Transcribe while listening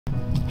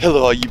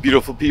Hello all you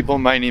beautiful people,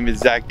 my name is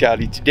Zach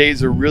Dowdy. Today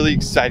is a really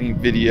exciting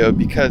video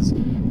because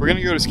we're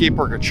gonna go to skate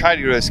park, or try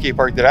to go to a skate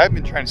park that I've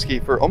been trying to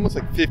skate for almost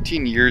like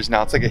 15 years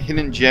now. It's like a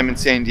hidden gem in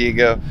San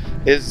Diego.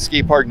 It is a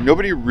skate park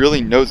nobody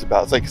really knows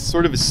about. It's like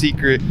sort of a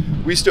secret.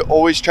 We used to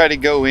always try to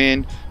go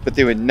in, but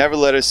they would never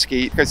let us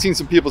skate. I've seen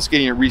some people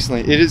skating it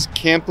recently. It is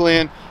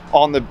Campland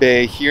on the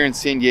Bay here in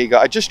San Diego.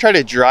 I just try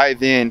to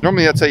drive in.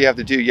 Normally that's how you have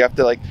to do. You have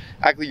to like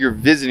act like you're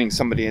visiting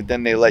somebody and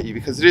then they let you,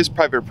 because it is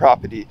private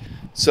property.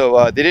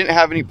 So they didn't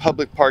have any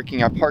public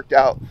parking. I parked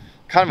out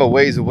kind of a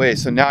ways away,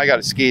 so now I got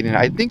to skate in.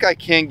 I think I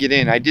can get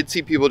in. I did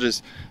see people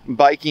just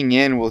biking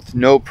in with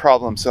no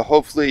problem, so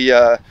hopefully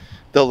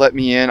they'll let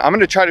me in. I'm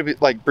gonna try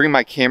to bring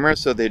my camera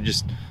so they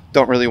just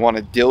don't really want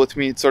to deal with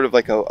me. It's sort of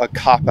like a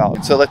cop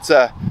out. So let's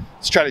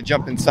try to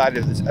jump inside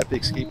of this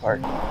epic skate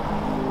park.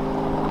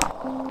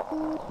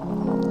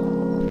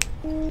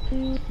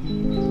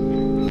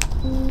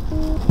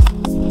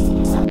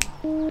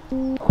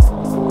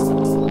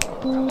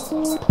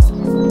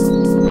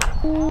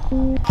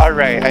 All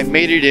right, I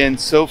made it in.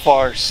 So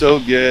far, so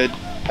good.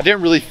 I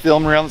didn't really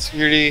film around the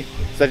security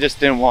because I just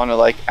didn't want to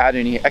like add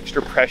any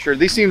extra pressure.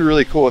 They seemed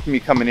really cool with me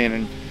coming in,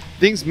 and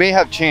things may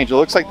have changed. It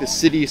looks like the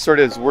city sort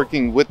of is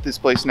working with this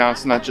place now.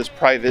 It's not just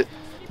private,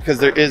 because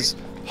there is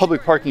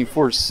public parking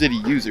for city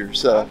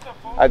users. So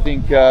I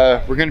think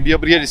we're going to be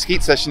able to get a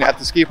skate session at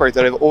the skate park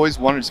that I've always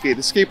wanted to skate.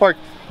 The skate park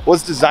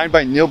was designed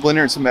by Neil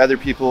Blinder and some other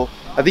people.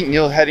 I think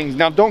Neil Headings.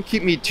 Now, don't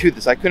keep me to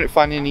this. I couldn't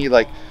find any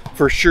like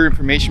for sure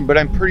information, but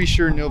I'm pretty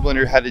sure Neil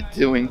Blinder had it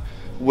doing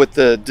with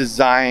the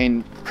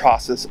design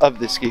process of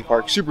this skate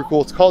park. Super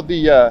cool. It's called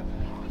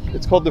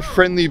the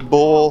Friendly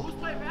Bull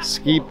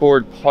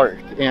Skateboard Park,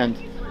 and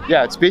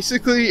yeah, it's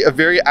basically a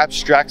very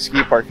abstract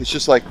skate park. It's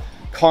just like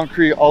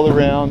concrete all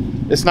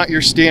around. It's not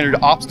your standard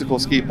obstacle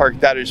skate park,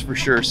 that is for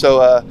sure.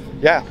 So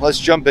yeah, let's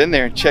jump in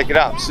there and check it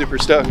out. I'm super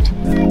stoked.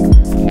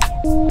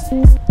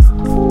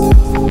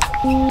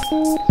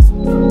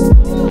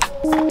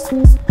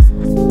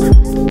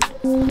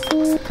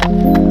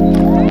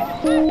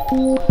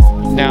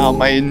 Now,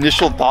 my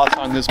initial thoughts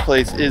on this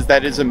place is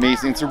that it's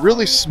amazing. It's a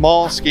really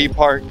small skate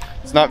park.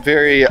 It's not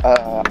very,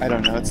 I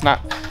don't know, it's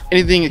not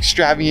anything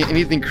extravagant,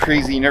 anything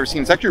crazy you've never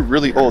seen. It's actually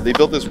really old. They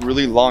built this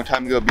really long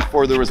time ago,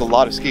 before there was a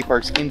lot of skate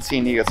parks in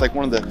San Diego. It's like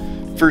one of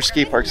the first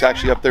skate parks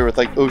actually, up there with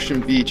like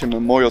Ocean Beach and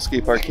Memorial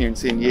Skate Park here in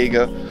San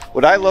Diego.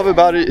 What I love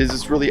about it is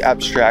it's really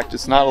abstract.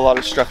 It's not a lot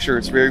of structure.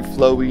 It's very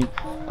flowy.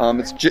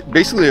 It's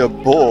basically a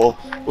bowl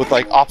with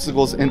like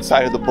obstacles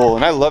inside of the bowl,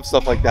 and I love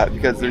stuff like that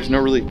because there's no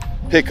really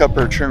pickup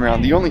or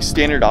turnaround. The only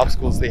standard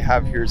obstacles they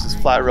have here is this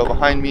flat rail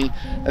behind me,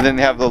 and then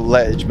they have the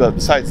ledge. But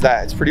besides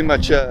that, it's pretty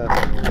much a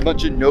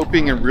bunch of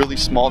noping and really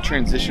small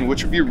transition,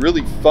 which would be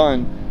really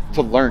fun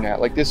to learn at.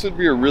 Like, this would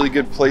be a really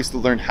good place to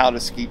learn how to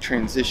skate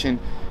transition.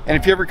 And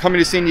if you're ever coming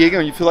to San Diego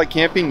and you feel like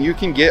camping, you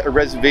can get a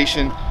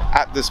reservation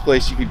at this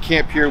place. You could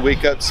camp here,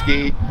 wake up,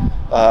 skate,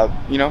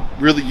 you know,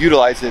 really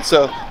utilize it.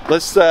 So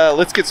let's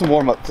get some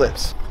warm-up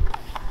clips.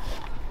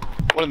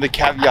 One of the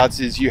caveats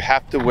is you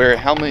have to wear a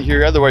helmet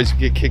here, otherwise you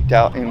get kicked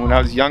out. And when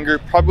I was younger,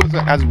 probably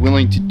wasn't as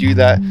willing to do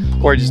that,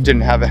 or I just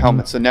didn't have a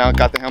helmet. So now I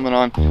got the helmet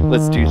on.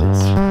 Let's do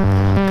this.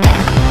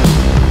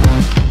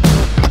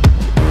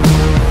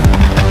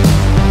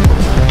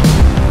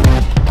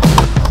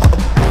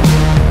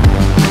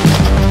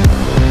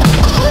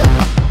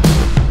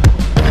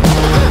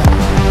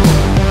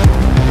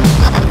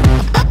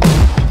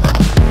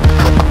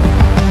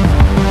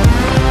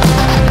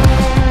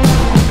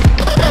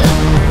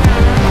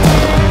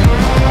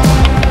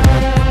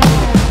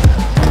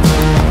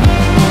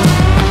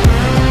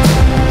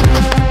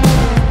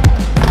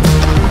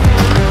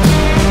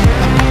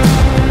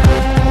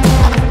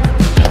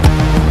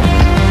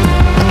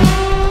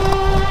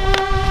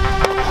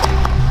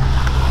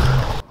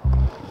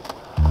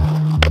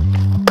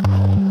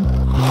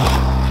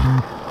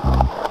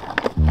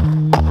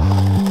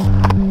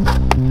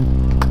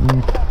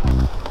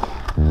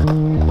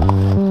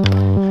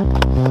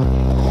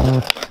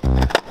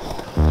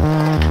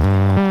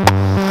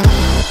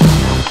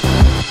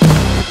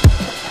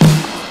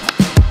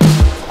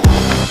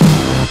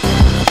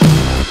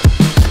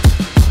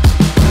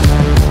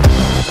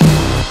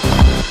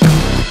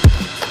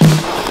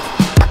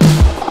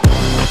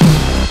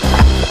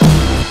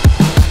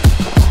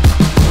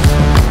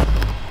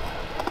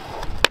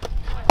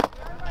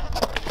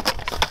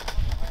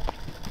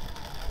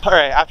 All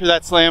right, after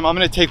that slam, I'm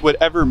gonna take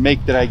whatever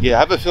make that I get. I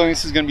have a feeling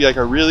this is gonna be like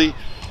a really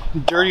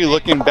dirty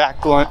looking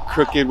back blunt,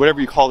 crooked,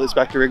 whatever you call this,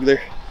 back to regular.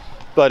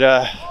 But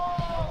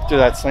after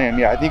that slam,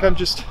 yeah, I think I'm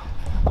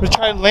gonna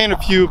try and land a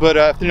few, but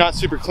if they're not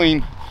super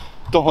clean,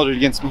 don't hold it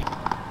against me.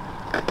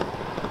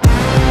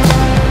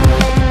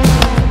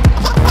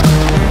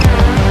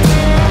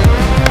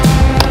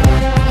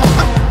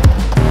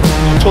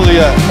 Totally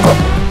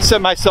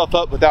set myself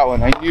up with that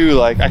one. I knew,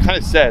 like, I kind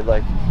of said,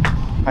 like,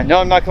 I know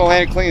I'm not gonna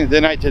land it clean, and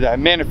then I did that. I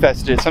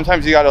manifested it.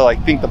 Sometimes you gotta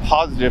like think the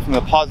positive, and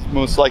the positive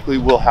most likely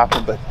will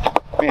happen. But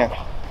man,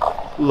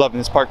 loving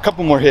this park.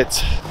 Couple more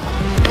hits.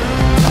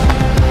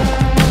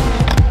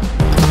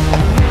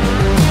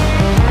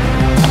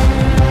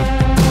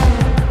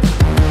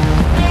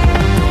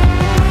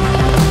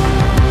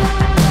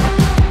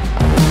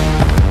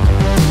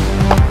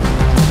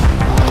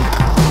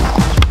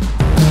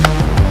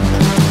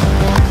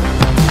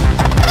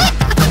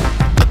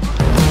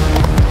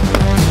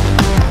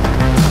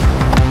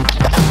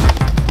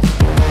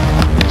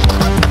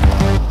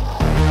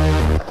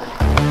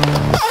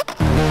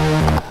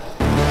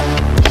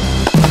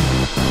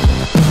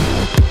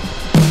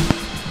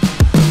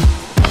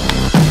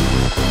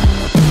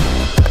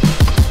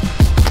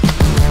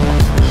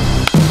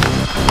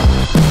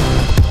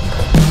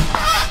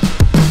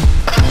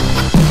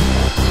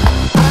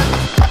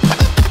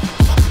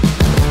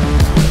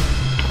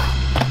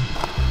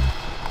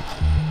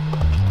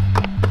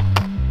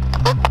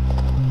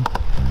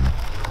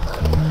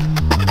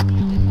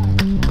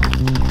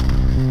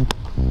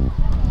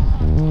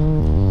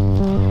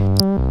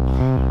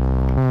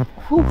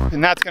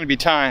 and that's gonna be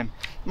time.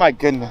 My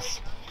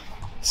goodness.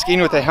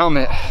 Skating with a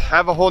helmet. I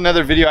have a whole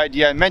nother video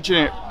idea. I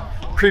mentioned it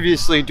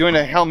previously, doing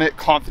a helmet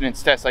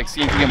confidence test, like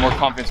seeing if you get more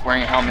confidence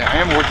wearing a helmet. I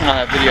am working on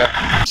that video.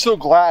 I'm so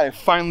glad I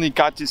finally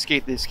got to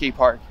skate this skate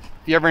park.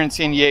 If you're ever in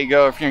San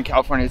Diego, if you're in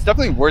California, it's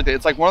definitely worth it.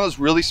 It's like one of those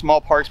really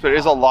small parks, but it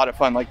is a lot of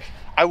fun. Like,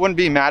 I wouldn't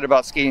be mad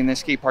about skating this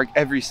skate park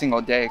every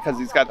single day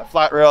because it's got the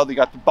flat rail, they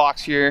got the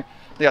box here,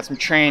 they got some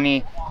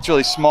training. It's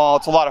really small,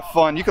 it's a lot of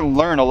fun. You can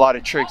learn a lot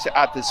of tricks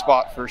at this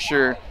spot for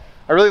sure.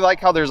 I really like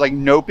how there's like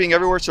noping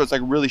everywhere, so it's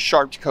like really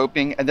sharp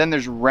coping, and then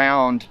there's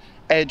round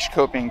edge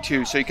coping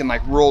too, so you can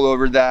like roll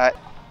over that.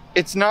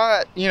 It's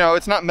not, you know,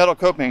 it's not metal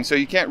coping, so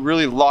you can't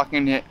really lock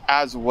in it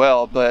as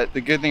well, but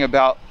the good thing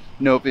about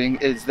noping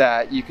is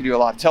that you can do a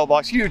lot of tail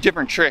blocks, you can do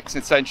different tricks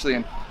essentially,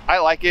 and I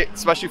like it,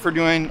 especially for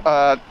doing,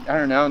 I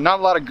don't know, not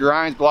a lot of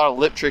grinds, but a lot of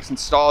lip tricks and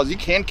stalls. You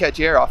can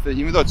catch air off it,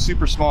 even though it's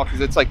super small, because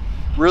it's like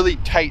really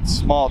tight,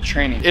 small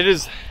training.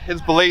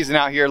 It's blazing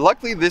out here.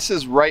 Luckily, this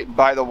is right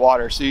by the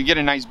water, so you get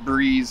a nice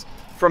breeze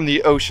from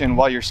the ocean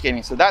while you're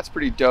skating, so that's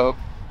pretty dope.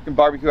 You can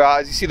barbecue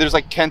out. As you see, there's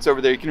like tents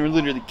over there. You can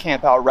literally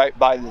camp out right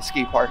by the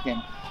skate park,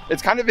 and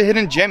it's kind of a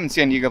hidden gem in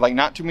San Diego. Like,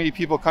 not too many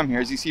people come here.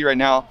 As you see right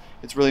now,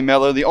 it's really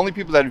mellow. The only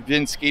people that have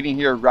been skating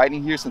here or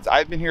riding here since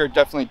I've been here are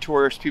definitely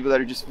tourists, people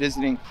that are just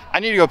visiting.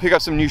 I need to go pick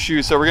up some new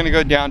shoes, so we're gonna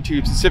go down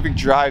to Pacific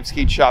Drive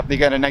Skate Shop. They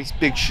got a nice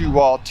big shoe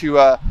wall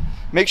to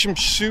make some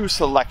shoe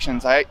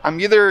selections. I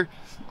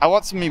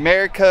want some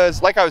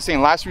Americas, like I was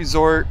saying, Last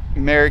Resort,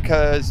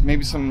 Americas,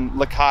 maybe some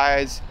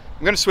Lakais.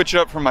 I'm gonna switch it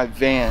up for my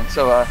van,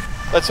 so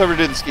let's over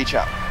to the skate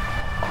shop.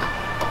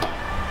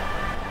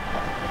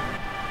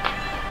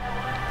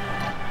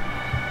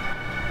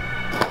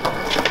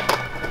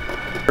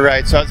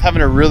 Alright, so I was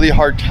having a really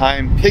hard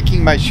time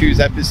picking my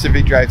shoes at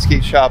Pacific Drive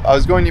Skate Shop. I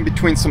was going in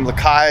between some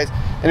Lakais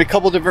and a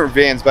couple different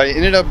Vans, but I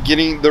ended up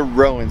getting the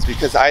Rowans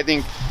because I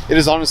think it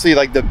is honestly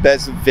like the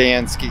best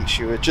Van skate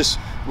shoe. It's just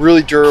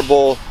really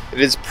durable. It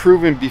is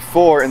proven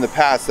before in the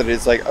past that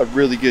it's like a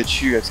really good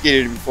shoe. I've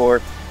skated it before,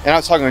 and I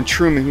was talking to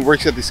Truman, who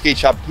works at the skate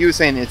shop. He was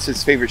saying it's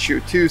his favorite shoe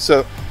too.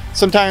 So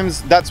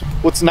sometimes that's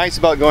what's nice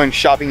about going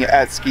shopping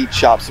at skate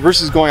shops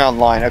versus going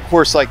online. Of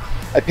course, like,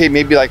 I paid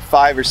maybe like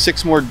 $5 or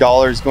 $6 more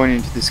going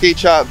into the skate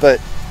shop, but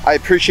I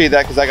appreciate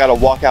that because I got to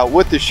walk out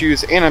with the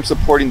shoes and I'm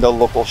supporting the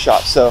local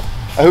shop. So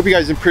I hope you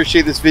guys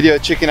appreciate this video,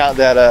 checking out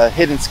that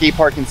hidden skate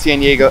park in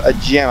San Diego, a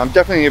gem. I'm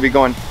definitely gonna be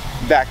going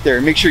back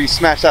there. Make sure you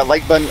smash that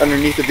like button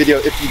underneath the video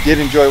if you did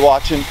enjoy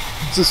watching.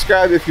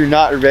 Subscribe if you're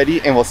not already,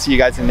 and we'll see you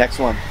guys in the next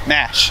one.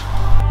 Mash.